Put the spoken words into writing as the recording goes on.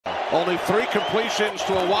Only 3 completions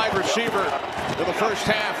to a wide receiver in the first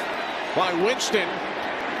half by Winston.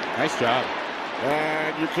 Nice job.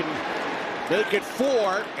 And you can make it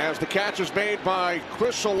 4 as the catch is made by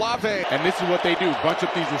Chris Olave. And this is what they do. Bunch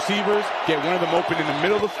up these receivers, get one of them open in the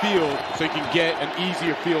middle of the field so you can get an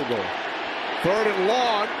easier field goal. 3rd and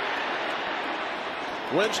long.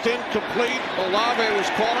 Winston complete. Olave was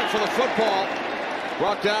calling for the football.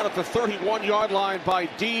 Brought down at the 31-yard line by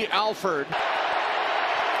D. Alford.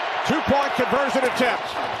 2-point conversion attempt.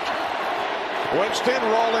 Winston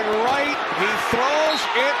rolling right. He throws.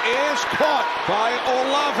 It is caught by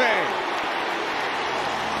Olave.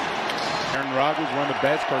 Aaron Rodgers, one of the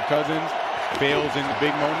best. Kirk Cousins fails in the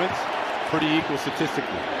big moments. Pretty equal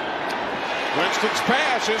statistically. Winston's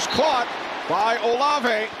pass is caught by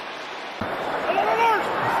Olave.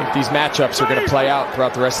 I think these matchups are going to play out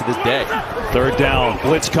throughout the rest of this day. 3rd down,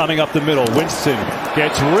 blitz coming up the middle. Winston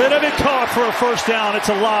gets rid of it, caught for a first down. It's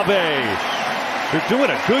Olave. They're doing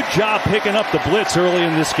a good job picking up the blitz early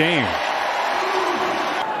in this game.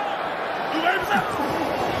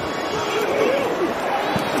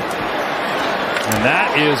 And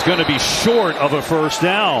that is going to be short of a first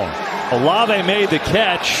down. Olave made the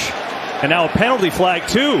catch, and now a penalty flag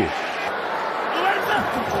too.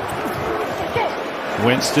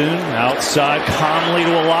 Winston outside calmly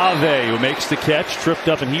to Olave, who makes the catch, tripped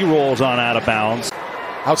up, and he rolls on out of bounds.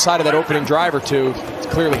 Outside of that opening drive or two, it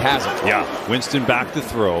clearly hasn't. Yeah, Winston back to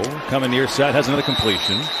throw, coming near side, has another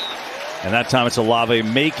completion. And that time it's Olave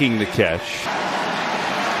making the catch.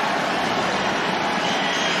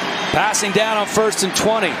 Passing down on 1st and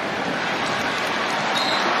 20.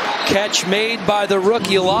 Catch made by the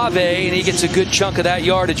rookie Olave, and he gets a good chunk of that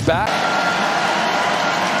yardage back.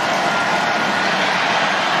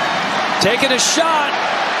 Taking a shot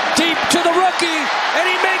deep to the rookie, and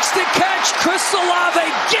he makes the catch. Chris Olave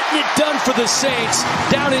getting it done for the Saints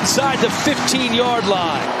down inside the 15-yard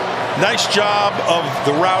line. Nice job of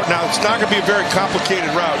the route. Now, it's not going to be a very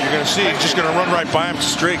complicated route. You're going to see he's just going to run right by him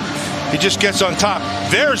straight. He just gets on top.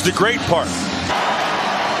 There's the great part.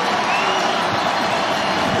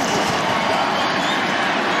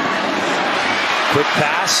 Quick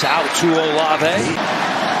pass out to Olave.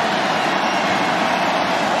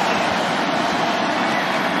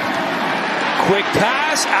 Quick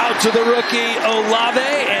pass out to the rookie Olave,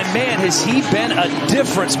 and man, has he been a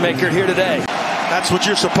difference maker here today. That's what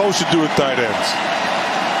you're supposed to do with tight ends.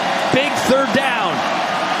 Big 3rd down.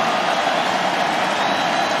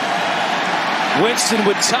 Winston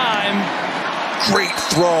with time. Great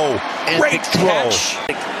throw. Great catch.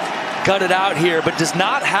 Got it out here, but does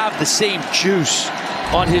not have the same juice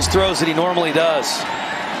on his throws that he normally does.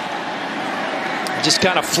 Just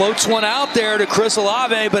kind of floats one out there to Chris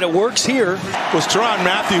Olave, but it works here. It was Tyrann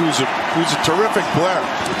Mathieu, who's a terrific player.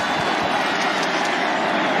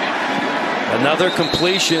 Another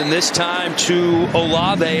completion, this time to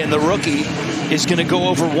Olave, and the rookie is going to go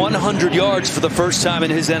over 100 yards for the first time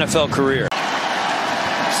in his NFL career.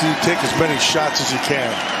 So you take as many shots as you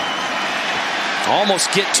can.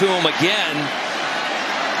 Almost get to him again.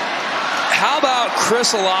 How about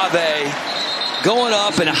Chris Olave going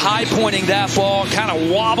up and high pointing that ball, kind of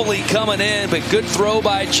wobbly coming in, but good throw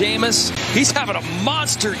by Jameis. He's having a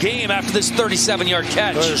monster game after this 37-yard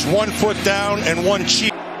catch. There's 1 foot down and 1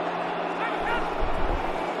 cheek.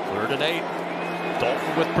 3rd and 8.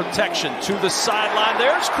 Dalton with protection to the sideline.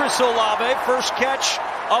 There's Chris Olave, first catch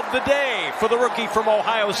of the day for the rookie from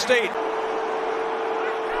Ohio State.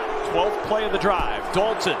 12th play of the drive.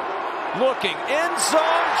 Dalton looking, end zone,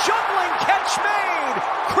 juggling, catch made.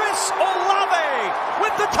 Chris Olave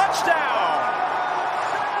with the touchdown.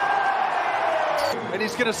 And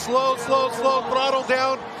he's going to slow throttle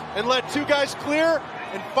down and let 2 guys clear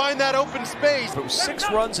and find that open space. It was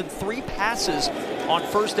 6 runs and 3 passes on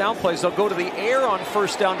first down plays. They'll go to the air on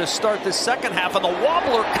first down to start this second half, and the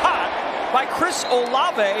wobbler caught by Chris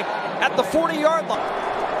Olave at the 40-yard line.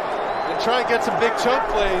 And try and get some big chunk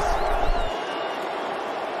plays.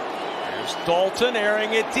 There's Dalton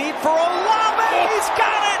airing it deep for Olave. He's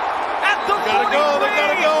got it at the 43. They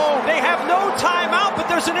gotta go. They have no timeout, but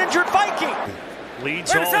there's an injured Viking.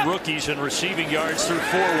 Leads all rookies in receiving yards through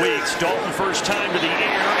 4 weeks. Dalton first time to the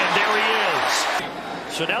air, and there he is.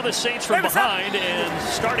 So now the Saints from behind and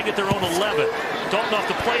starting at their own 11. Dalton off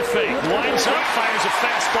the play fake. Winds up, fires a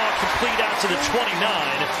fastball complete out to the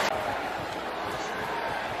 29.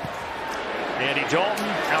 Andy Dalton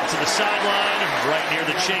out to the sideline, right near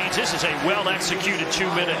the chains. This is a well-executed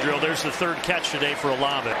 2-minute drill. There's the 3rd catch today for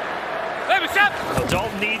Olave. Well,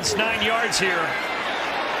 Dalton needs 9 yards here.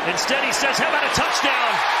 Instead, he says, how about a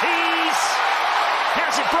touchdown?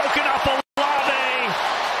 Has it broken up. Olave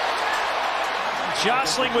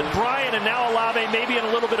jostling with Bryant, and now Olave maybe in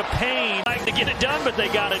a little bit of pain. Like to get it done, but they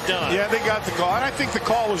got it done. Yeah, they got the call, and I think the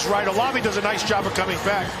call was right. Olave does a nice job of coming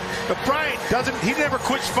back, but Bryant doesn't. He never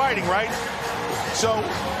quits fighting, right? So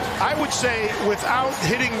I would say without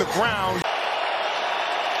hitting the ground.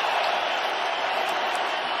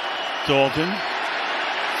 Dalton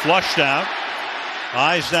flushed out,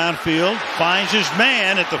 eyes downfield, finds his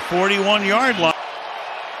man at the 41-yard line.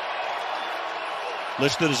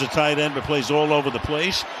 Listed as a tight end, but plays all over the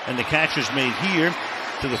place, and the catch is made here.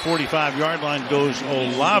 To the 45-yard line goes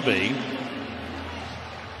Olave.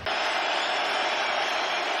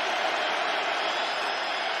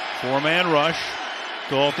 Four-man rush.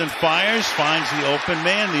 Dalton fires, finds the open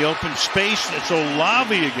man, the open space. It's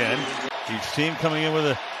Olave again. Each team coming in with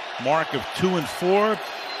a mark of 2 and 4.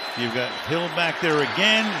 You've got Hill back there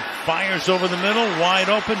again. Fires over the middle, wide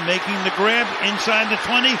open, making the grab inside the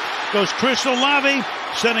 20. Goes Chris Olave,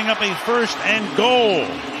 setting up a first and goal.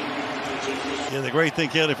 Yeah, the great thing,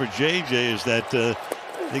 Kelly, for JJ is that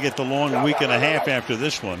they get the long week and a half after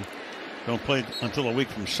this one. Don't play until a week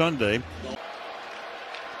from Sunday.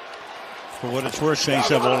 For what it's worth, Saints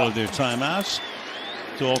have all of their timeouts.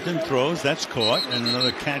 Dalton throws, that's caught, and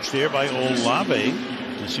another catch there by Olave.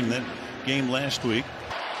 I've seen that game last week.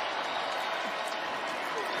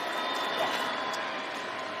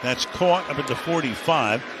 That's caught up at the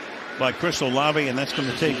 45 by Chris Olave, and that's going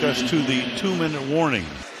to take us to the 2-minute warning.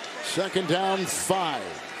 Second down,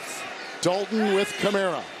 5. Dalton with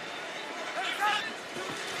Kamara.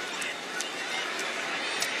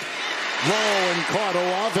 Low and caught.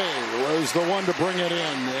 Olave was the one to bring it in,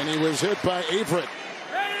 and he was hit by Everett.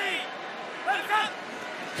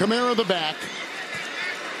 Kamara the back.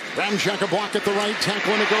 Ramchek a block at the right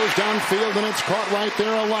tackle, and it goes downfield, and it's caught right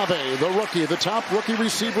there. Olave, the rookie, the top rookie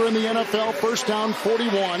receiver in the NFL. First down,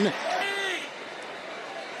 41.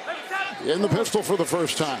 In the pistol for the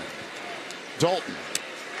first time. Dalton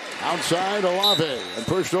outside, Olave, and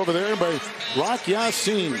pushed over there by Rock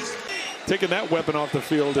Yassin. Taking that weapon off the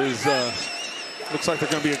field is looks like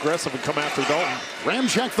they're going to be aggressive and come after Dalton.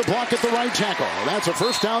 Ramchek the block at the right tackle. That's a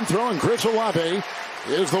first down throw, and Chris Olave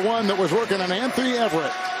is the one that was working on Anthony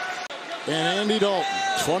Everett. And Andy Dalton,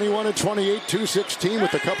 21-28, 216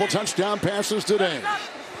 with a couple touchdown passes today.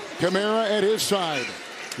 Kamara at his side.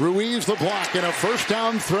 Ruiz the block and a first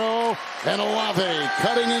down throw, and Olave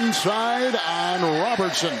cutting inside on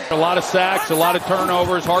Robertson. A lot of sacks, a lot of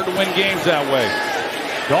turnovers, hard to win games that way.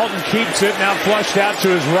 Dalton keeps it, now flushed out to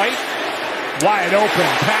his right. Wide open,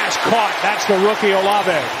 pass caught. That's the rookie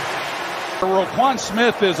Olave. Roquan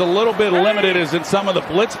Smith is a little bit limited as in some of the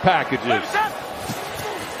blitz packages.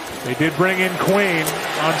 They did bring in Queen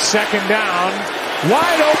on second down.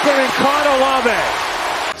 Wide open and caught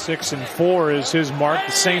Olave. 6 and 4 is his mark.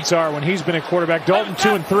 The Saints are when he's been at quarterback. Dalton 2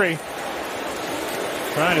 and 3.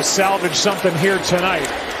 Trying to salvage something here tonight.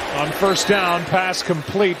 On first down, pass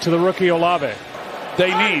complete to the rookie Olave.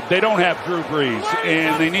 They don't have Drew Brees,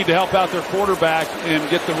 and they need to help out their quarterback and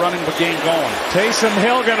get the running game going. Taysom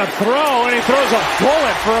Hill going to throw, and he throws a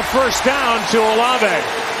bullet for a first down to Olave.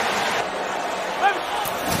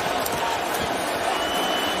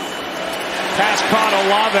 Pass caught,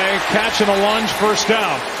 Olave catching a lunge, first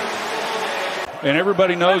down. And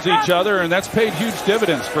everybody knows each other, and that's paid huge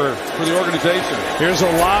dividends for the organization. Here's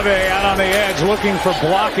Olave out on the edge looking for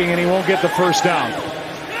blocking, and he won't get the first down.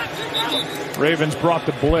 Ravens brought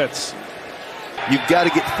the blitz. You've got to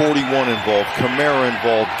get 41 involved, Kamara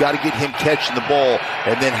involved, got to get him catching the ball,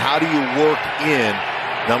 and then how do you work in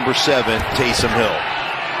number 7, Taysom Hill?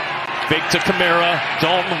 Fake to Kamara.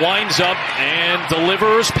 Dalton winds up and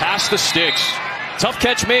delivers past the sticks. Tough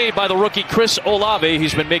catch made by the rookie Chris Olave.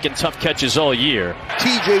 He's been making tough catches all year.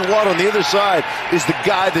 T.J. Watt on the other side is the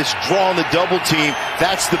guy that's drawing the double team.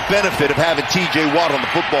 That's the benefit of having T.J. Watt on the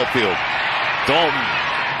football field. Dalton,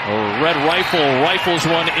 a red rifle, rifles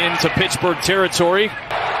one into Pittsburgh territory.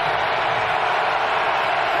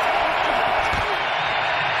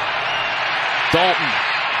 Dalton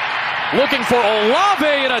looking for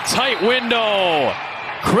Olave in a tight window.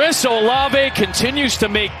 Chris Olave continues to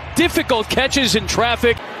make difficult catches in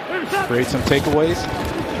traffic. Create some takeaways.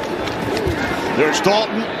 There's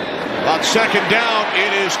Dalton on second down.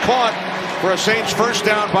 It is caught for a Saints first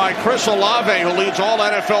down by Chris Olave, who leads all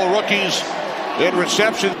NFL rookies in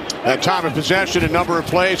reception. And time of possession and number of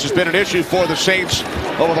plays has been an issue for the Saints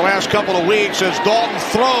over the last couple of weeks as Dalton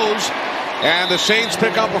throws and the Saints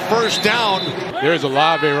pick up a first down. There's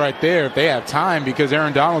Olave right there if they have time, because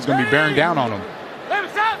Aaron Donald's going to be bearing down on him.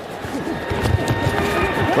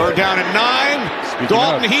 Third down and 9.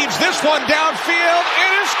 Dalton heaves this one downfield.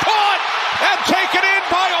 It is caught and taken in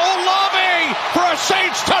by Olave for a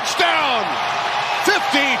Saints touchdown.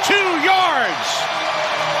 52 yards.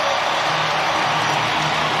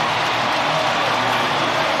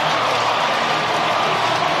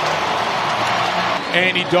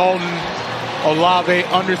 Andy Dalton, Olave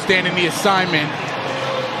understanding the assignment.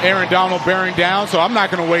 Aaron Donald bearing down, so I'm not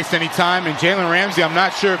going to waste any time. And Jalen Ramsey, I'm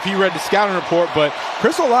not sure if he read the scouting report, but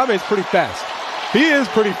Chris Olave is pretty fast. He is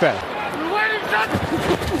pretty fast.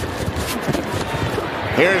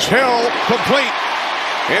 Here's Hill, complete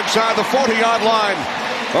inside the 40-yard line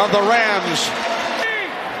of the Rams.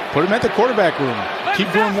 Put him at the quarterback room.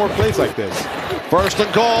 Keep doing more plays like this. First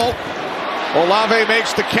and goal. Olave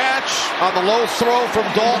makes the catch on the low throw from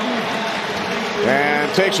Dalton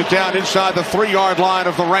and takes it down inside the 3-yard line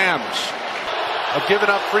of the Rams. Of giving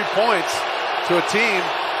up 3 points to a team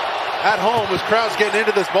at home as crowds getting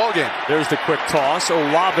into this ballgame. There's the quick toss.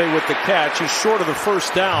 Olave with the catch. He's short of the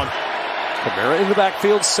first down. Kamara in the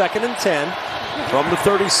backfield, 2nd and 10 from the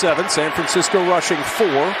 37. San Francisco rushing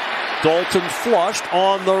 4. Dalton flushed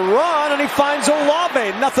on the run, and he finds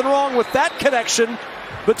Olave. Nothing wrong with that connection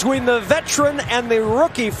between the veteran and the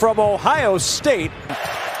rookie from Ohio State.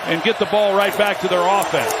 And get the ball right back to their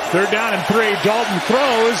offense. 3rd down and 3. Dalton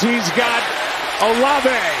throws. He's got Olave.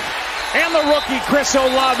 And the rookie Chris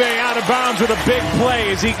Olave out of bounds with a big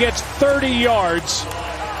play as he gets 30 yards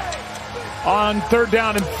on 3rd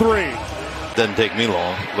down and 3. Doesn't take me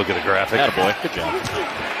long. Look at the graphic. Attaboy. Good job.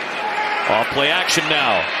 Off play action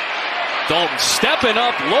now. Dalton stepping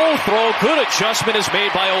up, low throw. Good adjustment is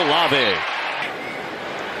made by Olave.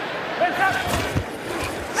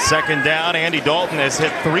 2nd down. Andy Dalton has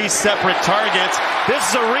hit 3 separate targets. This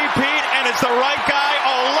is a repeat, and it's the right guy.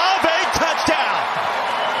 Olave, touchdown.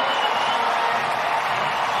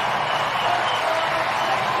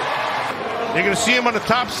 You're going to see him on the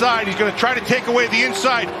top side. He's going to try to take away the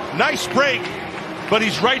inside. Nice break, but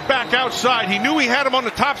he's right back outside. He knew he had him on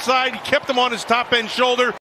the top side. He kept him on his top end shoulder.